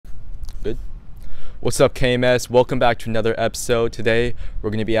Good. What's up, KMS? Welcome back to another episode. Today, we're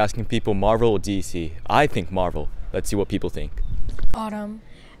going to be asking people Marvel or DC. I think Marvel. Let's see what people think. Autumn.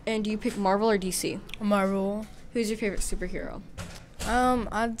 And do you pick Marvel or DC? Marvel. Who's your favorite superhero?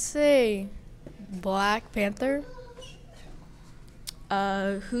 I'd say Black Panther.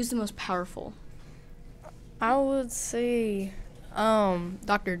 Who's the most powerful? I would say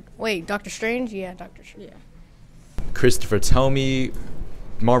Doctor Strange? Yeah, Doctor Strange. Yeah. Christopher, tell me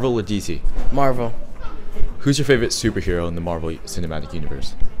Marvel or DC? Marvel. Who's your favorite superhero in the Marvel Cinematic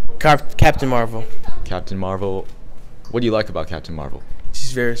Universe? Captain Marvel. Captain Marvel. What do you like about Captain Marvel?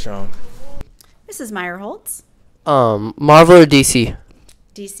 She's very strong. Mrs. Meyerholtz. Marvel or DC?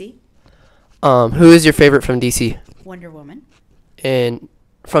 DC. Who is your favorite from DC? Wonder Woman. And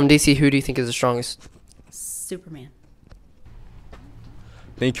from DC, who do you think is the strongest? Superman.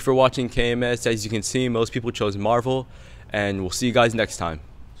 Thank you for watching KMS. As you can see, most people chose Marvel, and we'll see you guys next time.